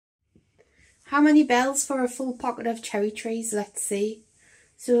How many bells for a full pocket of cherry trees? Let's see.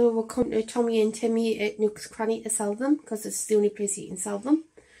 So we'll come to Tommy and Timmy at Nook's Cranny to sell them, because it's the only place you can sell them.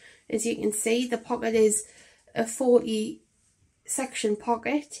 As you can see, the pocket is a 40 section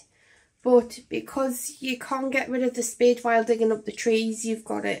pocket, but because you can't get rid of the spade while digging up the trees, you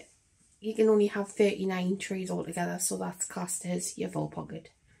can only have 39 trees altogether, so that's classed as your full pocket.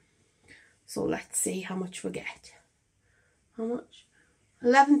 So let's see how much we get. How much?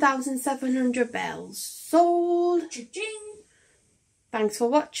 11,700 bells sold. Cha-ching. Thanks for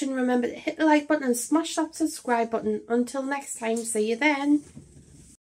watching. Remember to hit the like button and smash that subscribe button. Until next time, see you then.